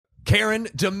Karen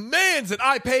demands that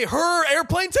I pay her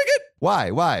airplane ticket? Why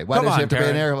Come does on, she have to pay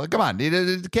an Karen. airplane? Come on,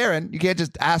 Karen, you can't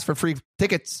just ask for free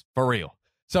tickets. For real.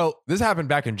 So this happened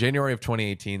back in January of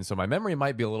 2018, so my memory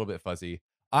might be a little bit fuzzy.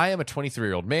 I am a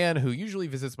 23-year-old man who usually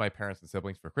visits my parents and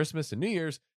siblings for Christmas and New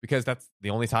Year's because that's the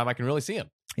only time I can really see them.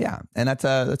 Yeah, and that's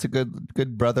a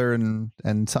good brother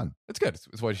and son. It's good.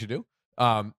 It's what you should do.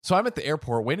 So I'm at the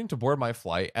airport waiting to board my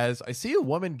flight as I see a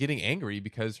woman getting angry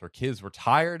because her kids were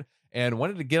tired and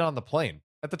wanted to get on the plane.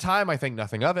 At the time, I think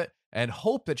nothing of it and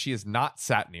hope that she is not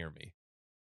sat near me.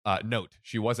 Note,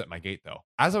 she was at my gate though.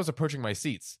 As I was approaching my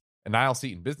seats, an aisle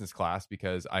seat in business class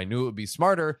because I knew it would be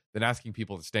smarter than asking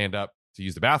people to stand up to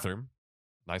use the bathroom.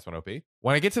 Nice one, OP.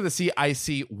 When I get to the seat, I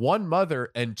see one mother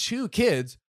and two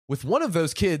kids with one of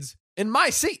those kids in my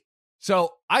seat.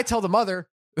 So I tell the mother,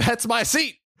 that's my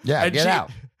seat. Yeah, And get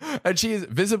out. And she is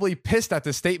visibly pissed at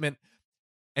this statement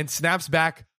and snaps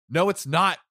back, no, it's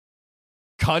not,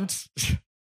 cunt.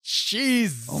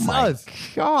 Jesus. Oh my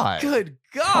God. Good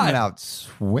God. Coming out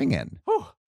swinging. Whew.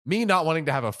 Me not wanting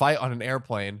to have a fight on an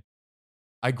airplane,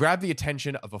 I grab the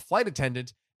attention of a flight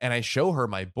attendant and I show her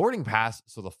my boarding pass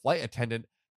so the flight attendant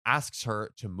asks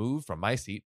her to move from my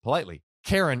seat politely.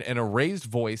 Karen, in a raised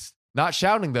voice, not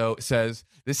shouting though, says,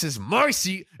 this is my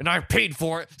seat and I paid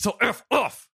for it, so F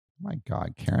off. Oh my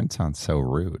God, Karen sounds so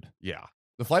rude. Yeah.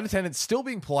 The flight attendant, still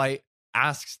being polite,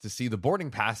 asks to see the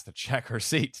boarding pass to check her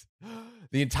seat.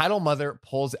 The entitled mother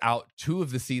pulls out two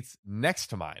of the seats next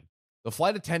to mine. The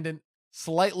flight attendant,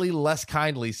 slightly less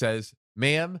kindly, says,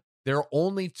 ma'am, there are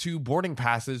only two boarding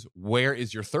passes. Where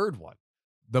is your third one?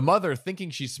 The mother, thinking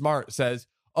she's smart, says,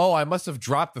 oh, I must have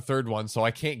dropped the third one, so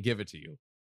I can't give it to you.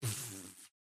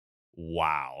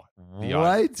 Wow. The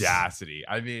What? audacity.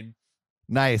 I mean,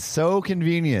 Nice. So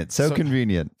convenient. So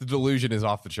convenient. the delusion is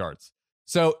off the charts.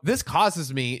 So this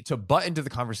causes me to butt into the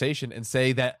conversation and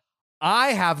say that I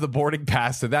have the boarding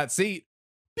pass to that seat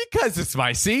because it's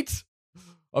my seat.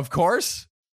 Of course.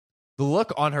 The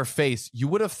look on her face, you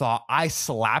would have thought I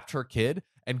slapped her kid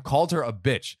and called her a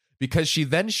bitch because she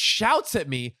then shouts at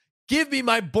me, give me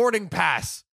my boarding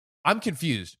pass. I'm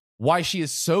confused why she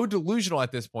is so delusional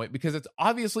at this point because it's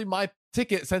obviously my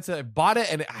ticket since I bought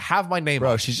it and I have my name on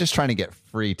Bro, it. she's just trying to get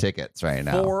free tickets right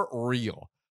now. For real.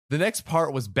 The next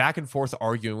part was back and forth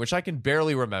arguing, which I can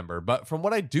barely remember. But from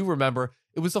what I do remember,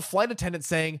 it was a flight attendant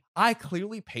saying, I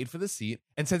clearly paid for the seat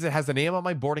and says it has the name on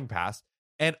my boarding pass.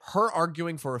 And her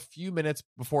arguing for a few minutes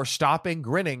before stopping,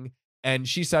 grinning. And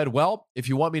she said, well, if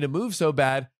you want me to move so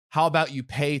bad, how about you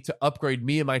pay to upgrade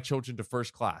me and my children to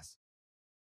first class?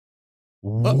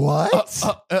 What?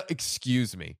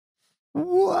 Excuse me.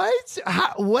 What?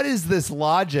 What is this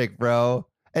logic, bro?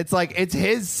 It's like, it's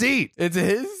his seat. It's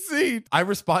his seat. I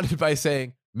responded by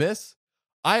saying, miss,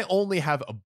 I only have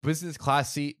a business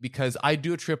class seat because I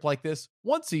do a trip like this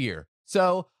once a year.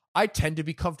 So I tend to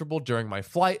be comfortable during my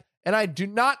flight and I do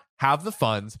not have the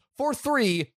funds for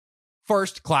 3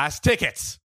 first class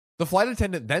tickets. The flight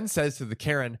attendant then says to the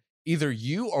Karen, either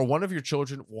you or one of your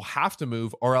children will have to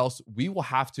move or else we will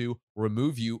have to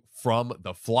remove you from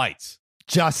the flight.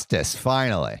 Justice,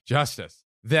 finally. Justice.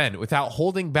 Then, without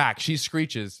holding back, she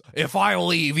screeches, if I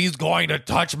leave, he's going to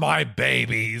touch my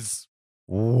babies.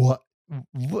 What?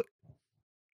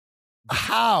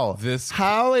 How?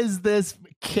 How is this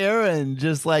Karen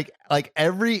just like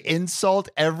every insult,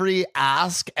 every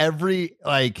ask, every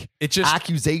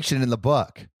accusation in the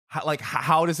book?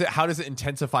 How does it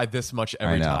intensify this much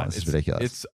every time? It's ridiculous.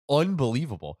 It's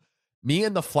unbelievable. Me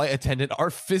and the flight attendant are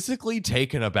physically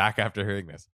taken aback after hearing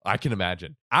this. I can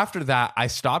imagine. After that, I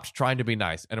stopped trying to be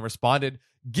nice and responded,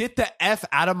 get the F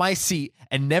out of my seat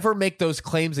and never make those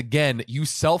claims again, you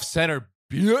self-centered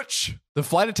bitch. The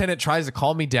flight attendant tries to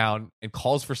calm me down and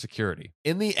calls for security.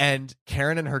 In the end,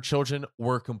 Karen and her children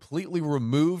were completely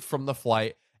removed from the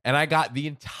flight and I got the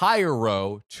entire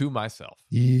row to myself.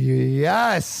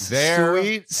 Yes.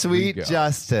 There Sweet go.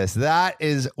 justice. That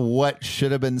is what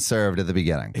should have been served at the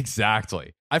beginning.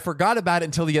 Exactly. I forgot about it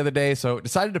until the other day, so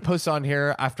decided to post on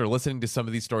here after listening to some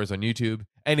of these stories on YouTube.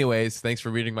 Anyways, thanks for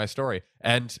reading my story.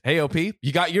 And hey, OP,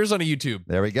 you got yours on a YouTube.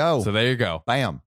 There we go. So there you go. Bam.